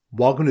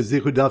Welcome to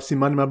Zichud Daf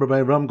Siman Member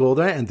by Ram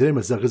Golder, and today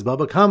Masech is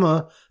Bava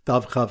Kamma,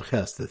 Daf Chav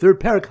Ches. The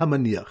third parak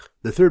Hamaniach.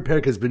 The third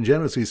parak has been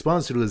generously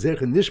sponsored to Lezech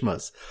and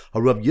Nishmas,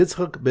 Harav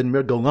Yitzchak ben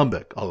Mir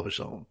Golambek, Alav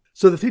Shalom.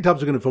 So the three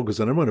topics we're going to focus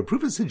on. Number one, a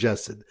proof is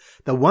suggested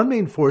that one may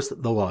enforce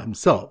the law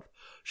himself.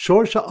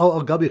 Shor sha'al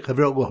al gabi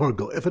chaver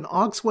lahorgo. If an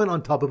ox went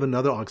on top of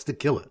another ox to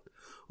kill it,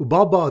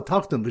 ubal ba'al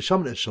tachton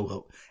v'shaman es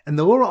shalo, and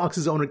the lower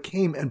ox's owner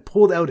came and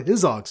pulled out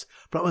his ox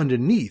from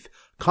underneath,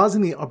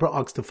 causing the upper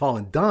ox to fall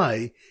and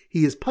die,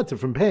 he is patur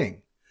from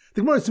paying.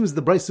 The Gemara assumes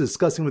the Brisa is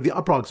discussing where the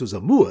upper ox was a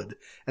muad,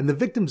 and the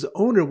victim's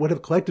owner would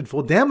have collected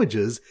full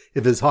damages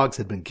if his ox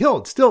had been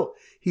killed. Still,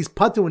 he's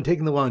patur when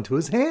taking the law into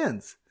his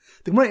hands.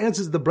 The Gemara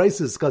answers the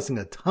Brisa is discussing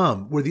a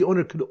tam, where the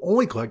owner could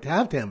only collect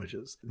half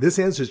damages. This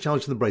answer is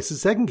challenged in the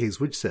Brisa's second case,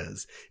 which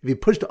says, if he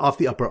pushed off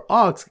the upper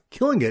ox,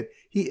 killing it,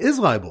 he is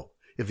liable.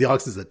 If the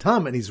ox is a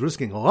tam and he's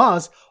risking a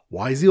loss,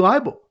 why is he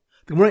liable?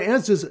 The Gemara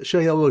answers,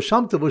 Shayalo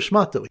Shamta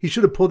V'Shmata. He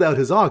should have pulled out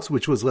his ox,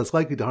 which was less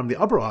likely to harm the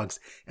upper ox,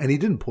 and he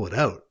didn't pull it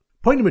out.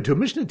 Point number two,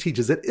 Mishnah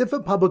teaches that if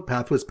a public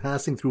path was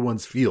passing through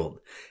one's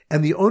field,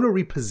 and the owner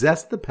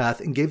repossessed the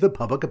path and gave the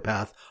public a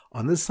path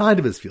on the side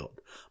of his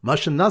field,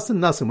 Masha Nasan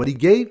Nasan, what he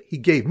gave,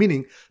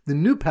 meaning the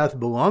new path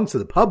belongs to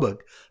the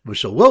public,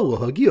 V'Shalol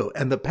L'Hagio,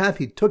 and the path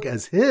he took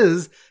as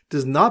his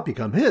does not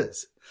become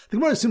his. The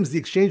Gemara assumes the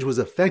exchange was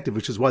effective,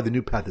 which is why the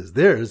new path is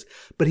theirs,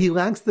 but he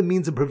lacks the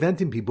means of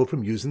preventing people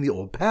from using the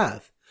old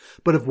path.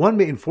 But if one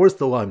may enforce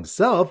the law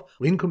himself,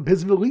 let him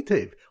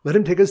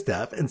take a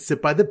staff and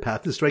sit by the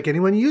path to strike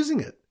anyone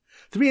using it.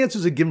 Three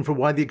answers are given for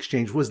why the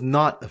exchange was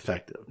not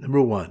effective.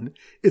 Number one,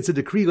 it's a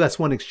decree lest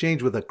one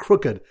exchange with a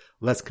crooked,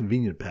 less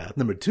convenient path.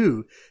 Number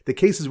two, the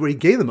cases where he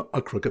gave them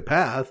a crooked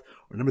path.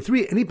 Or number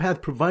three, any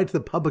path provided to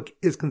the public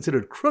is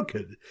considered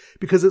crooked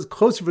because it's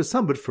closer for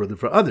some but further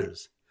for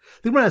others.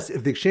 The Gemara asks,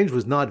 if the exchange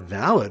was not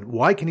valid,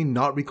 why can he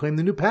not reclaim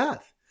the new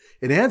path?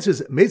 It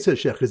answers, a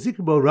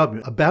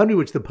boundary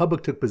which the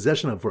public took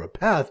possession of for a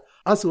path,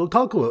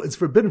 it's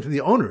forbidden for the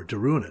owner to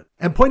ruin it.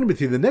 And point number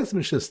three, the next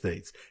Mishnah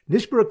states,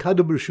 if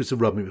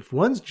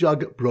one's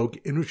jug broke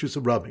in Rishus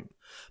Rabim,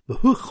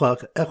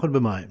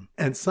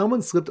 and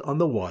someone slipped on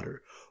the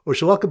water, or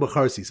shalaka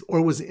b'charsis,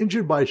 or was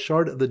injured by a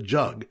shard of the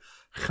jug,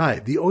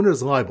 the owner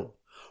is liable.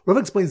 Rav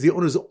explains the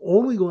owner is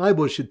only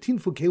liable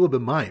shetinfu kela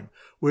b'mayim,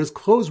 where his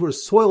clothes were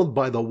soiled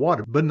by the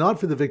water, but not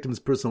for the victim's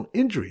personal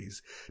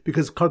injuries,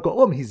 because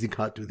karka'om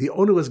hizikatu, the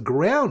ownerless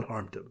ground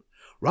harmed him.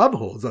 Rav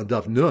holds on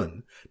Daf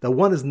Nun that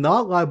one is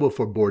not liable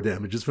for bore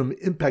damages from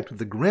impact with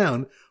the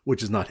ground,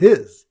 which is not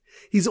his.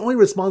 He's only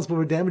responsible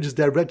for damages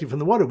directly from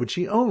the water, which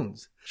he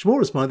owns. Shmuel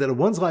responded that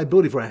one's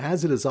liability for a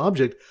hazardous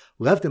object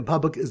left in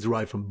public is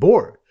derived from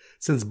bore.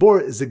 Since bor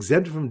is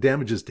exempted from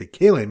damages to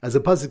kalim, as the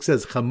pasuk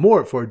says,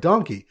 chamor for a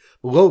donkey,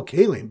 lo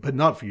kalim, but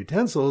not for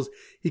utensils,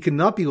 he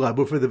cannot be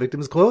liable for the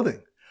victim's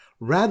clothing.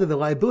 Rather, the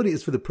liability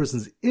is for the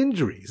person's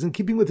injuries, in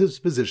keeping with his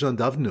position on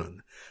Daf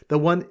Nun, that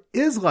one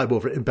is liable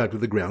for impact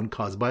with the ground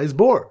caused by his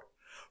bor.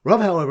 Rav,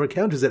 however,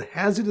 counters that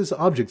hazardous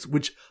objects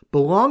which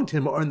belong to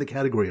him are in the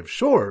category of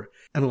shor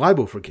and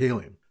liable for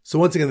kalim. So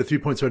once again, the 3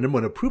 points are: number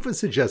one, a proof is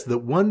suggested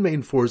that one may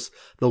enforce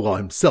the law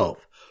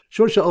himself.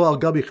 If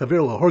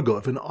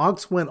an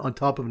ox went on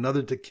top of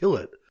another to kill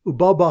it, and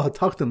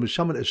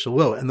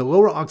the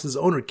lower ox's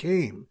owner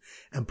came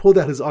and pulled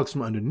out his ox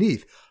from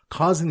underneath,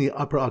 causing the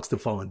upper ox to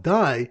fall and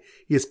die,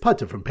 he is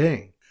patur from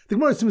paying. The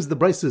Gemara assumes the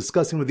Brisa is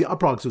discussing where the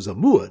upper ox was a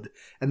muad,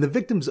 and the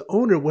victim's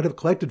owner would have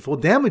collected full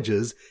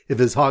damages if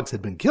his ox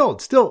had been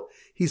killed. Still,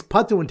 he's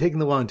patur when taking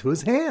the law into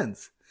his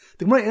hands.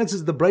 The Gemara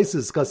answers the Brisa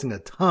discussing a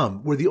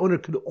tam, where the owner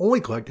could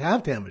only collect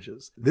half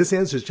damages. This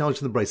answer is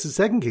challenged in the Brisa's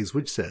second case,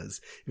 which says,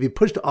 if he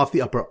pushed off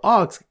the upper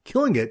ox,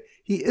 killing it,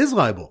 he is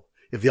liable.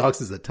 If the ox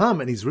is a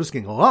tam and he's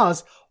risking a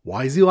loss,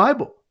 why is he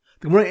liable?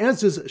 The Gemara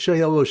answers,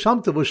 Shayalo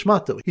Shamta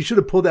V'Shmata. He should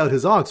have pulled out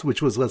his ox,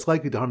 which was less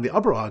likely to harm the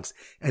upper ox,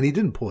 and he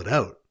didn't pull it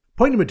out.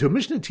 Point number two,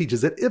 Mishnah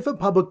teaches that if a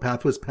public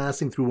path was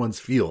passing through one's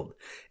field,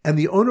 and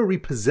the owner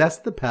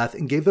repossessed the path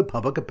and gave the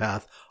public a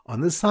path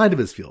on the side of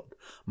his field,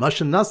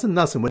 Masha Nasan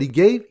Nasan, what he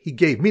gave,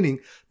 meaning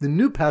the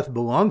new path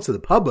belongs to the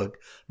public,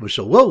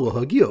 V'Shalol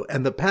L'Hagio,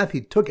 and the path he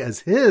took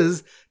as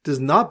his does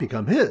not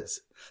become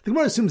his. The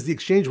Gemara assumes the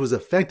exchange was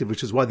effective,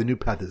 which is why the new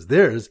path is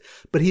theirs,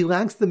 but he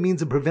lacks the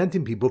means of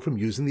preventing people from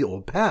using the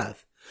old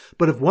path.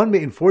 But if one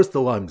may enforce the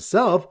law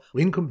himself,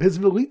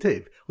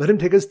 let him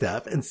take a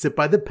staff and sit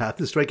by the path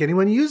to strike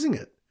anyone using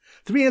it.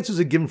 Three answers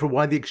are given for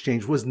why the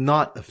exchange was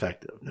not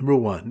effective. Number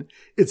one,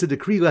 it's a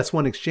decree lest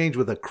one exchange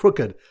with a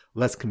crooked,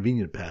 less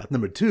convenient path.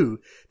 Number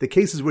two, the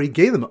cases where he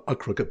gave them a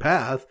crooked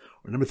path.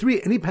 Or number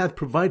three, any path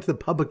provided to the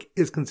public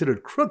is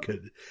considered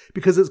crooked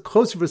because it's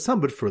closer for some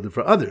but further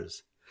for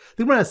others.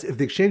 The Gemara asks, if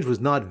the exchange was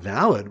not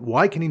valid,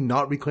 why can he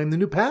not reclaim the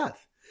new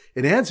path?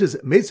 It answers,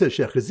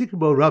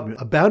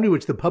 a boundary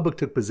which the public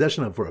took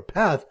possession of for a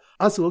path,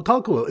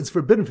 it's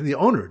forbidden for the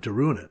owner to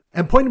ruin it.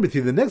 And point number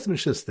three, the next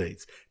Mishnah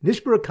states,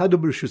 if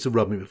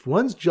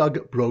one's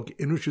jug broke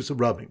in Rishus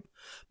Rabim,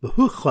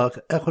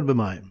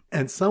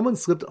 and someone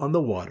slipped on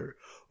the water,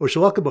 or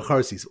shalaka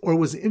b'charsis, or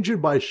was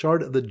injured by a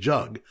shard of the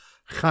jug,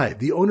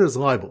 the owner is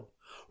liable.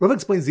 Rav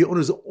explains the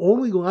owner's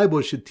only liable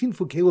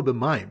shetinfu kelo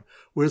b'mayim,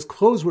 where his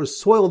clothes were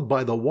soiled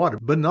by the water,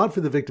 but not for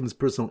the victim's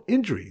personal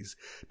injuries,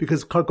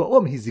 because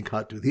karka'om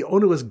hizikatu, the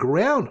ownerless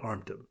ground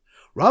harmed him.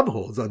 Rav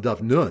holds on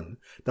Daf Nun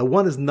that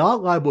one is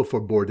not liable for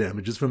bore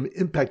damages from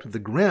impact with the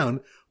ground,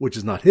 which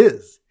is not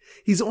his.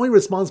 He's only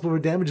responsible for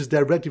damages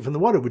directly from the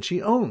water, which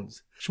he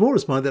owns. Shmuel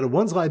responded that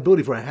one's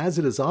liability for a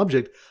hazardous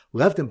object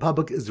left in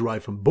public is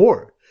derived from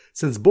bore.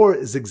 Since bore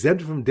is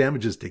exempted from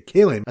damages to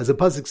kalim, as the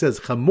pasuk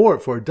says,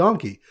 chamor for a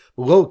donkey,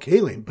 lo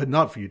kalim, but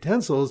not for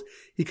utensils,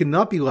 he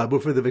cannot be liable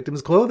for the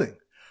victim's clothing.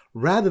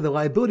 Rather, the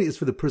liability is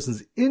for the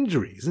person's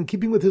injuries, in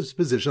keeping with his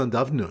position on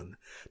Daf Nun,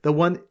 that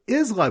one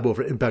is liable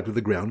for impact with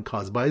the ground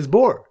caused by his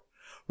bore.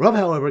 Rav,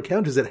 however,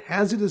 counters that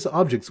hazardous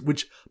objects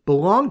which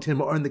belong to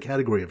him are in the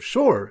category of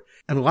shore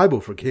and liable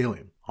for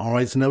kalim.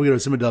 Alright, so now we get our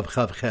Simon Daf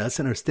Chav Ches,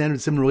 and our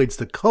standard Simon relates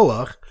to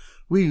koach.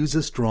 We use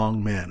a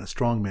strong man.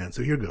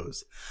 So here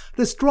goes.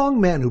 The strong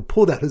man who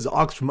pulled out his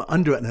ox from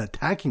under an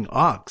attacking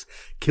ox,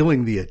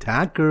 killing the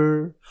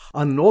attacker.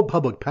 On an old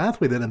public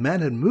pathway that a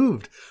man had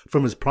moved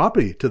from his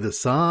property to the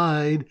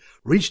side,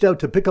 reached out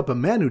to pick up a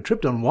man who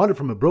tripped on water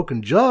from a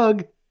broken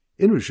jug.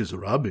 In Rishus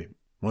Rabim.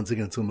 Once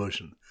again, slow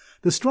motion.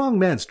 The strong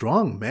man,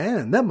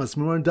 that must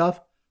be more in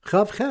Daf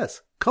Chav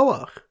Ches,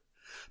 koach.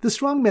 The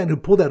strong man who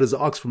pulled out his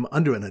ox from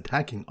under an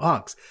attacking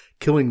ox,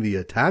 killing the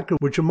attacker,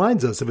 which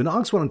reminds us, if an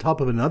ox went on top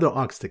of another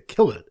ox to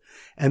kill it,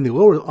 and the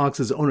lower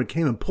ox's owner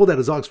came and pulled out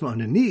his ox from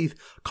underneath,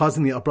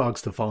 causing the upper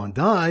ox to fall and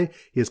die,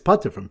 he is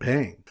patur from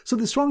paying. So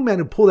the strong man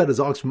who pulled out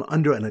his ox from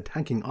under an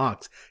attacking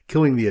ox,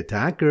 killing the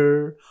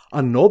attacker,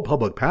 on an old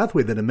public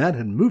pathway that a man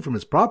had moved from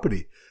his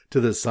property to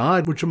the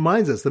side, which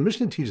reminds us, the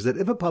Mishnah teaches that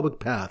if a public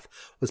path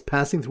was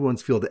passing through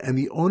one's field and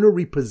the owner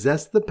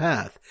repossessed the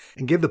path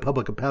and gave the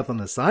public a path on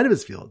the side of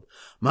his field,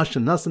 Masha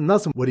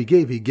Nasan, what he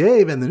gave,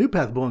 and the new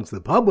path belongs to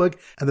the public,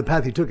 and the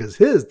path he took as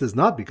his does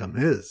not become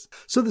his.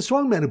 So the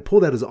strong man who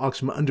pulled out his ox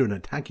from under an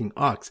attacking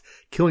ox,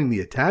 killing the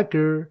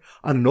attacker,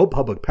 on an old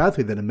public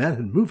pathway that a man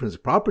had moved from his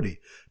property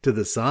to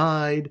the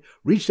side,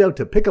 reached out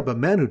to pick up a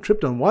man who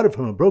tripped on water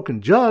from a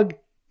broken jug,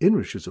 in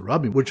Rishus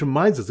Rabim, which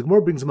reminds us, the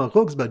Gemara brings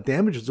machlokas about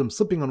damages from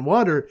slipping on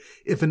water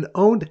if an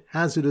owned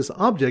hazardous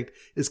object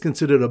is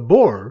considered a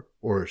bore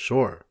or a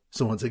shore.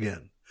 So once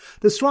again,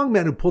 the strong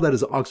man who pulled out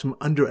his ox from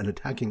under an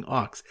attacking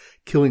ox,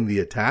 killing the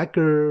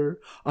attacker,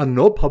 on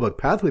no public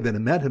pathway that a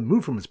man had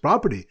moved from his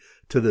property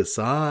to the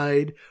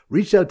side,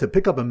 reached out to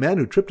pick up a man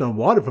who tripped on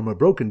water from a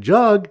broken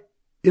jug,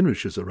 in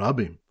Rishus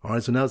Rabim.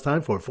 Alright, so now it's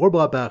time for 4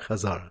 Blabach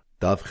Hazara.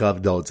 Daf Chav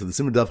Daled. So the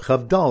Simon Daf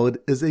Chav Daled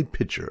is a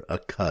pitcher, a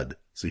cud.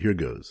 So here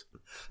goes.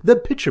 The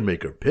pitcher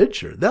maker,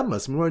 that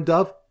must be more in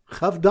Daf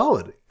Chav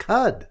Daled,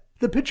 cud.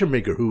 The pitcher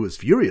maker who was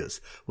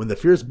furious when the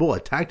fierce bull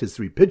attacked his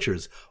 3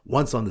 pitchers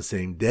once on the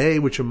same day,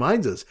 which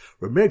reminds us,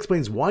 Rameir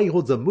explains why he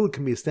holds a mood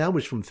can be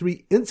established from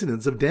 3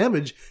 incidents of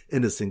damage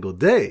in a single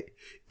day.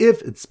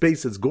 If its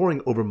space is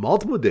goring over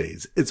multiple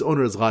days, its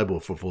owner is liable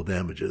for full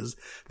damages.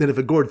 Then if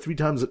it gored 3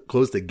 times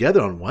close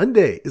together on one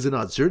day, is it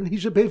not certain he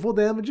should pay full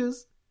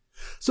damages?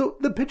 So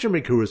the pitcher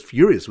maker who was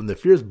furious when the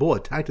fierce bull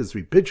attacked his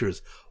 3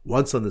 pitchers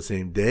once on the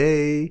same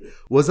day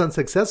was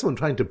unsuccessful in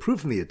trying to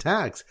prove from the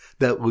attacks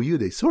that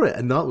Luyude Surah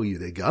and not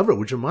Luyude Gavra,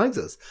 which reminds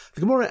us,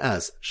 the Gemara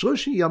asks,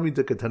 Shloshi Yamim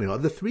Dekatanu,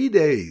 of the 3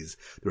 days,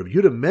 the Rabbi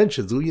Yehuda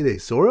mentions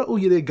Luyude Surah or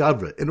Luyude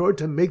Gavra in order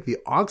to make the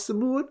ox a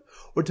muad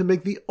or to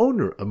make the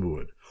owner a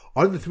muad.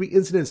 Are the 3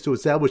 incidents to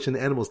establish an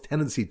animal's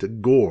tendency to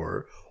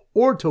gore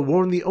or to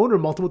warn the owner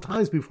multiple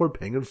times before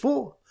paying in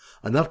full?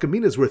 A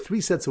nafka is where 3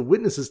 sets of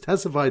witnesses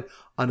testified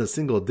on a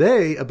single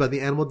day about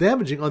the animal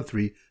damaging on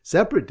 3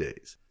 separate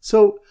days.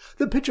 So,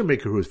 the pitcher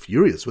maker who was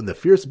furious when the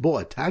fierce bull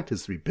attacked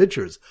his 3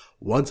 pitchers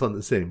once on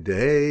the same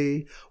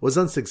day was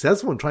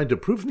unsuccessful in trying to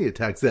prove from the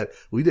attacks that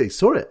Luyude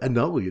Soreh and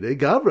not Luyude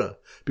Gavra,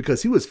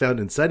 because he was found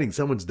inciting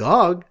someone's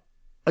dog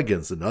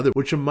against another,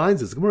 which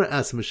reminds us, Gemara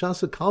asks,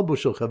 Meshasa kalbo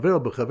shel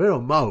chavero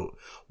b'chavero mahu,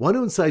 one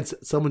who incites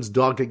someone's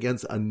dog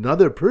against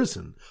another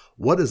person,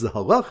 what is the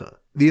halacha?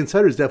 The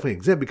inciter is definitely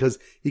exempt because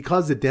he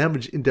caused the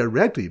damage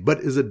indirectly, but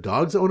is a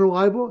dog's owner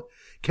liable?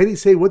 Can he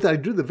say, what did I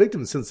do to the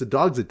victim since the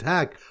dog's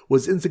attack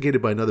was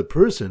instigated by another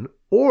person?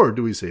 Or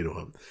do we say to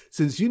him,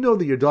 since you know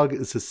that your dog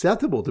is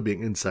susceptible to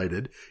being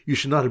incited, you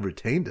should not have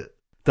retained it?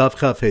 Daf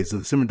Chaf Hey. So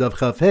the Simon Daf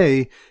Chaf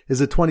Hey is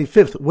the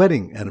 25th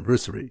wedding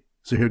anniversary.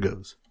 So here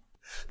goes.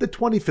 The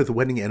 25th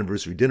wedding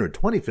anniversary dinner,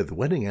 25th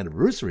wedding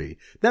anniversary,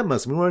 that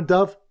must be more on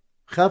Daf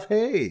Chaf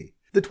Hey.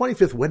 The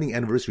 25th wedding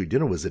anniversary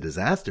dinner was a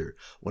disaster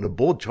when a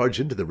bull charged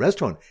into the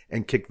restaurant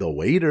and kicked the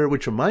waiter,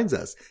 which reminds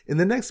us, in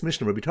the next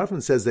Mishnah, Rabbi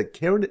Tarfon says that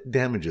karen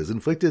damages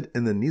inflicted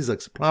in the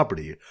nizak's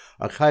property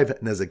are chayv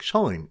nezek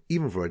shalim,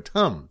 even for a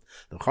tam.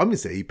 The Chachamim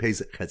say he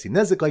pays chetzi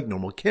nezek like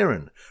normal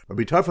karen.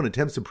 Rabbi Tarfon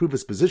attempts to prove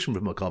his position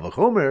from a kal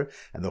vachomer,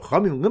 and the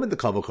Chachamim limit the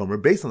kal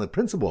vachomer based on the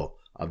principle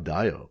of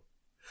dayo.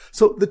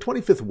 So the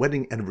 25th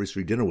wedding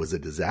anniversary dinner was a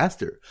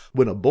disaster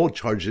when a bull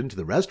charged into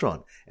the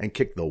restaurant and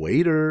kicked the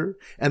waiter,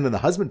 and then the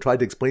husband tried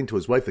to explain to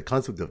his wife the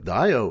concept of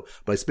dayo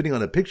by spitting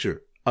on a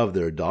picture of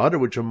their daughter,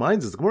 which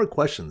reminds us, the Gemara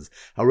questions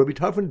how Rabbi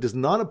Tarfon does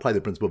not apply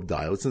the principle of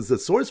dio, since the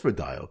source for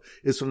dio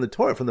is from the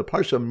Torah, from the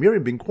Parsha of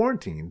Miriam being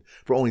quarantined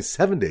for only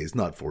 7 days,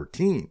 not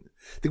 14.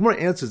 The Gemara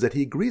answers that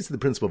he agrees to the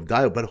principle of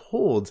dio, but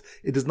holds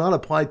it does not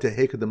apply to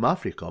Hekad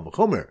Mafri Kal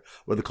V'chomer,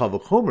 where the Kal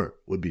V'chomer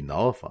would be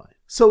nullified.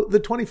 So the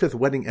 25th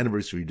wedding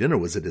anniversary dinner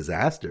was a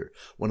disaster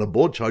when a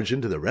bull charged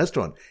into the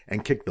restaurant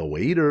and kicked the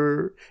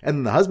waiter, and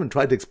then the husband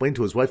tried to explain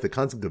to his wife the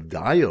concept of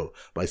dio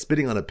by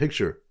spitting on a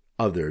picture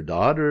of their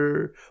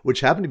daughter,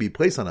 which happened to be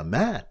placed on a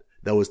mat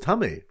that was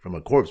tameh from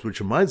a corpse, which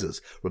reminds us,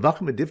 Bava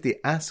Kamma Difti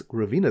asked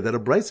Ravina that a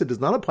brisa does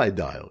not apply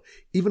dio,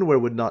 even where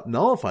it would not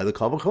nullify the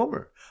Kal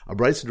V'chomer. A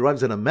brisa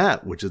derives that a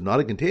mat, which is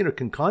not a container,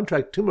 can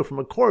contract tumah from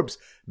a corpse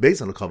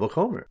based on a Kal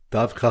V'chomer.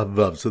 Dav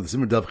Chavav. So the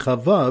Simmer Dav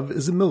Chavav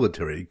is a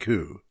military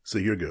coup. So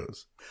here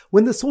goes.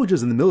 When the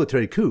soldiers in the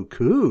military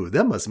coup,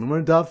 that must mean we're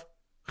in Dav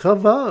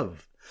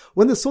Chavav.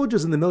 When the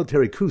soldiers in the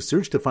military coup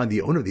searched to find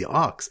the owner of the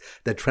ox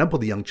that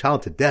trampled the young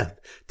child to death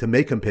to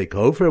make him pay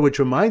kofar, which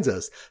reminds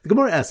us, the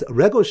Gemara asks,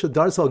 Regel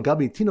shadarsal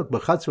gabi tinok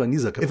b'chatzra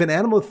nizak. If an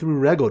animal through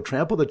regel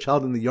trampled a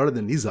child in the yard of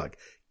the nizak,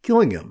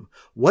 killing him,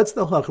 what's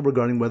the halacha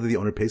regarding whether the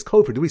owner pays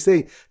kofar? Do we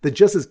say that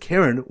just as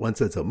Karen,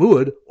 once it's a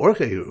muad, or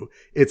chehu,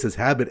 it's his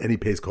habit and he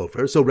pays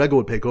kofar, so regel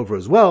would pay kofar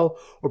as well,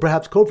 or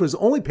perhaps kofar is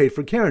only paid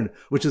for Karen,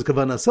 which is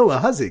kavanaso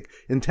hazik,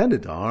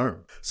 intended to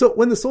harm. So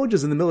when the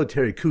soldiers in the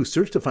military coup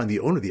searched to find the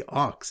owner of the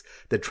ox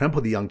that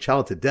trampled the young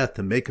child to death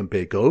to make him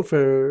pay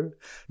kofar,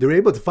 they were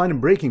able to find him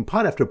breaking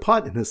pot after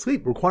pot in his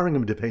sleep, requiring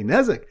him to pay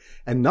nezek,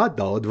 and not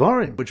dal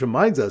dvarim, which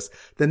reminds us,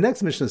 the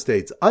next Mishnah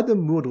states,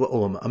 Adam muad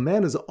la'olam, a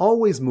man is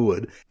always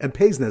muad, and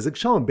pays nezek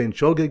shalom, ben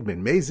shogeg,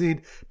 ben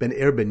mezid, ben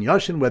er, ben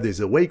yashin, whether he's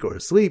awake or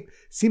asleep,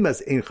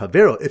 simas ein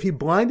chavero, if he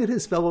blinded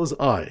his fellow's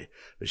eye,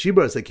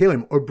 v'shibra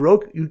sekelim, or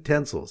broke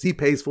utensils, he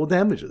pays full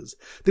damages.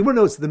 The Gemara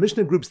notes that the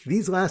Mishnah groups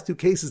these last two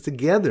cases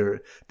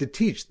together to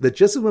teach that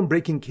just as when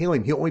breaking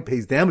kelim he only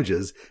pays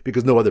damages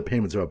because no other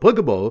payments are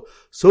applicable,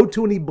 so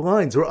too when he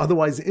blinds or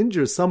otherwise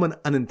injures someone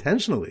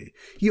unintentionally,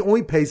 he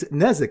only pays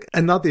nezek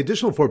and not the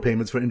additional 4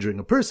 payments for injuring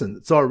a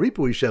person, tsar,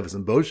 ripui, shevis,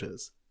 and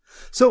boshes.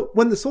 So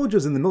when the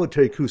soldiers in the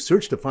military coup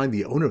searched to find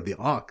the owner of the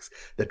ox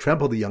that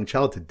trampled the young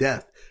child to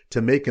death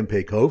to make him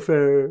pay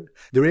kofar,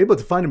 they were able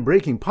to find him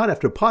breaking pot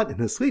after pot in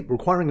his sleep,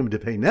 requiring him to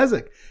pay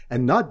nezek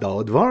and not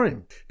dal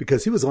dvarim,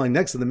 because he was lying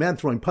next to the man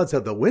throwing pots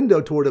out the window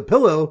toward a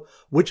pillow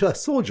which a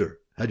soldier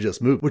had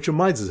just moved. Which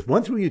reminds us, if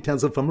one threw a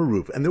utensil from a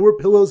roof and there were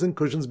pillows and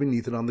cushions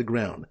beneath it on the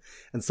ground,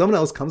 and someone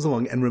else comes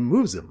along and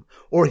removes them,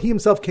 or he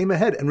himself came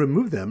ahead and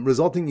removed them,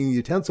 resulting in the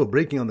utensil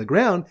breaking on the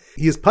ground,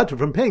 he is putter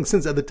from paying,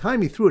 since at the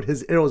time he threw it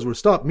his arrows were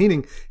stopped,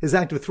 meaning his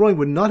act of throwing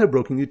would not have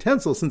broken the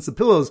utensil since the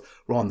pillows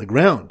were on the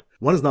ground.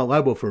 One is not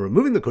liable for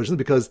removing the cushions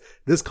because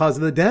this cause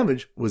of the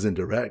damage was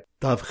indirect.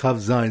 Dav Chav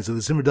Zayin. So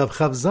the Simmer Dav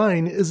Chav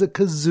Zayin is a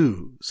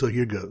kazoo. So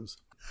here goes.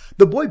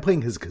 The boy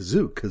playing his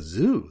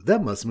kazoo,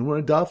 that must mean we're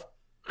in Dav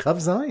Chav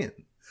Zayin.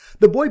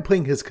 The boy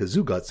playing his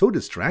kazoo got so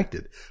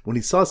distracted when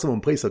he saw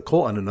someone place a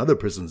coal on another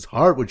person's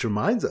heart, which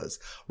reminds us,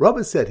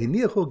 Rabbah said,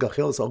 if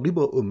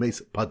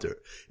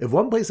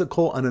one placed a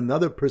coal on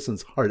another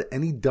person's heart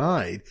and he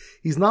died,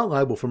 he's not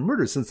liable for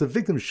murder since the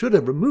victim should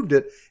have removed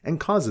it and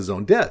caused his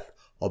own death.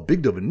 If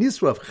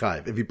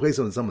he placed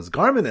it on someone's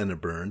garment and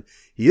it burned,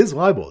 he is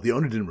liable. The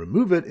owner didn't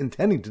remove it,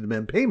 intending to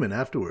demand payment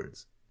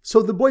afterwards.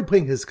 So the boy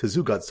playing his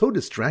kazoo got so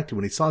distracted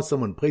when he saw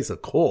someone place a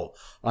coal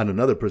on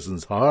another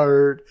person's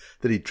heart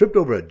that he tripped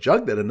over a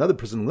jug that another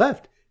person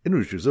left in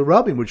Rishus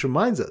Rabim, which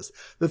reminds us,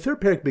 the third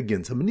parak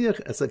begins,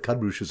 Hamaniach es hakad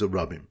Rishus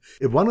Rabim.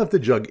 If one left the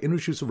jug in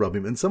Rishus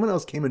Rabim and someone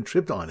else came and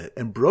tripped on it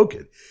and broke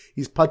it,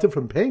 he's patur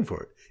from paying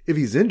for it. If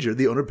he's injured,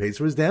 the owner pays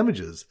for his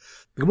damages.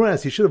 The Gemara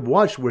asks he should have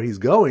watched where he's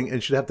going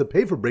and should have to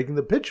pay for breaking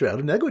the pitcher out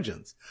of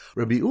negligence.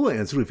 Rabbi Ula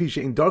answered, he's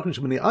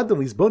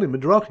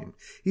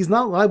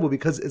not liable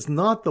because it's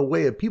not the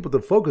way of people to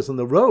focus on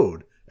the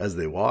road as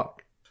they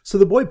walk. So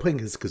the boy playing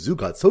his kazoo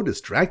got so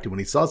distracted when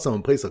he saw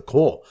someone place a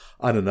coal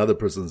on another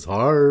person's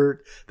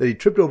heart that he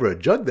tripped over a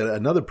jug that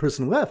another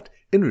person left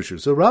in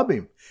Rishus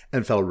Rabim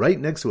and fell right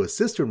next to a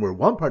cistern where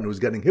one partner was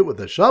getting hit with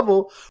a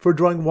shovel for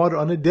drawing water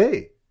on a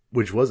day,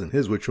 which wasn't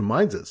his, which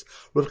reminds us,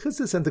 Rav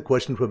Chisda sent a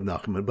question to Rav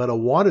Nachman about a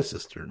water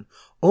cistern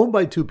owned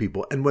by 2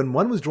 people, and when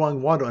one was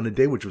drawing water on a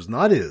day which was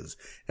not his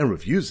and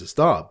refused to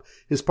stop,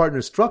 his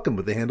partner struck him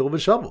with the handle of a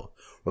shovel.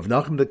 Rav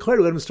Nachman declared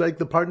to let him strike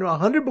the partner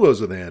 100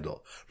 blows with the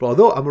handle. For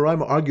although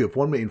Amoraim argue if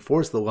one may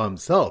enforce the law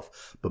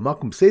himself, but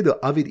Makum Seder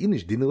Avid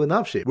Inish Dina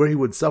Lenafshe, where he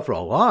would suffer a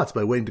loss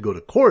by waiting to go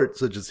to court,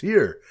 such as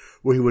here,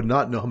 where he would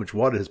not know how much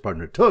water his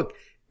partner took,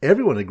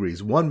 everyone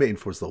agrees one may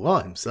enforce the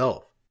law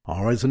himself.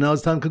 Alright, so now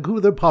it's time to conclude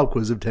with our pop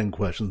quiz of 10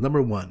 questions.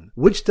 Number 1.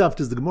 Which stuff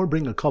does the Gemara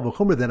bring a kal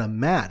v'chomer that a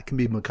mat can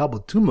be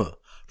makabel tuma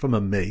from a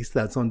mace?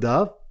 That's on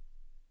Dav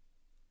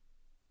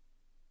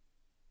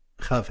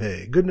Chav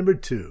Hey. Good. Number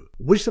 2.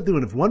 Which stuff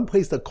when if one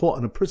placed a coal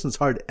on a person's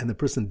heart and the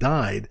person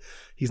died,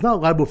 he's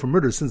not liable for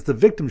murder since the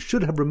victim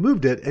should have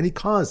removed it and he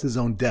caused his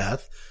own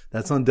death?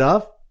 That's on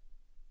Dav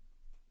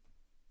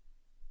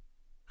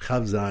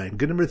Chav Zayin.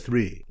 Good number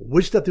 3.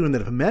 Which stuff do you know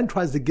that if a man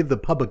tries to give the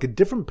public a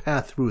different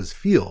path through his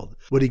field,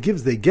 what he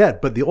gives they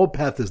get, but the old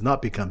path does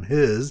not become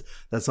his?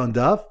 That's on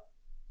Daf.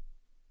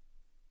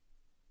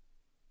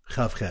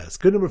 Chav Ches.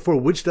 Good number 4.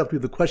 Which stuff do you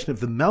have the question if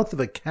the mouth of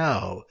a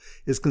cow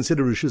is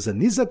considered Rishus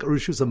Nizak or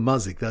Rishus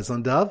Mazik? That's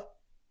on Daf.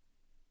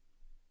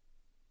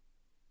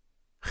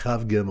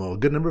 Chav Gimel.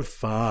 Good number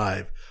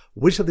 5.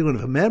 Which of the one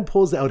if a man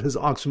pulls out his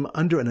ox from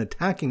under an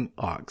attacking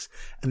ox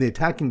and the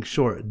attacking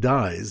shore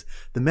dies,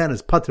 the man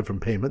is patur from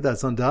payment?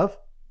 That's on Daf.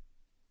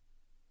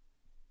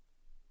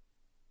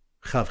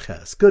 Chav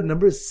Ches. Good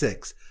number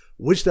 6.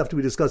 Which stuff do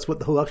we discuss what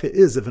the halacha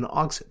is if an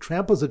ox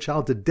tramples a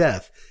child to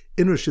death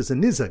in Rishus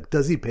Nizak?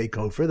 Does he pay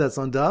kofar? That's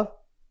on Daf.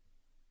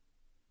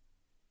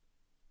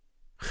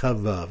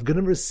 Chavav. Good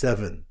number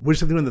 7.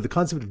 Which of the one that the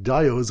concept of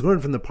dayo is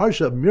learned from the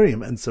parsha of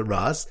Miriam and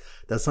Saras?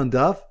 That's on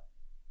Daf.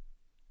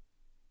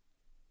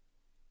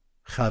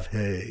 Chav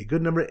Hey.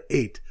 Good number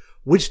 8.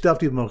 Which stuff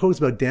do you have malchos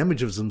about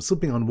damages from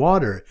slipping on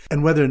water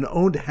and whether an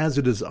owned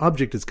hazardous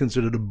object is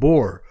considered a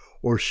bore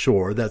or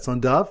shore? That's on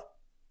Daf.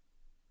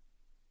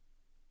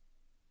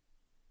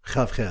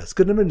 Chav Ches.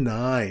 Good number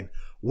 9.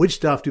 Which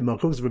stuff do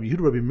malchos of Rabbi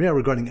Yehuda Rabbi Meir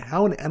regarding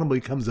how an animal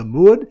becomes a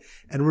muad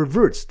and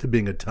reverts to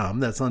being a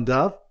tam? That's on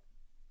Daf.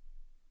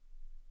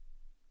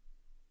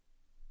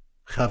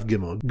 Chav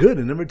Gimel. Good.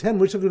 And number 10,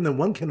 which of them that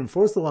one can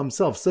enforce the law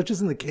himself, such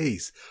as in the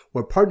case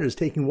where partner is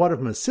taking water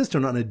from a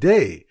cistern on a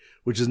day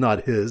which is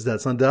not his?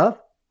 That's on Daf.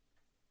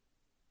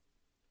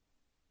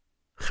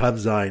 Chav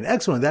Zayin.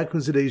 Excellent. That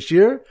concludes today's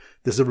shir.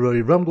 This is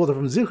Rabbi Ram Golda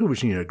from Zichu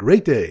wishing you a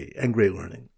great day and great learning.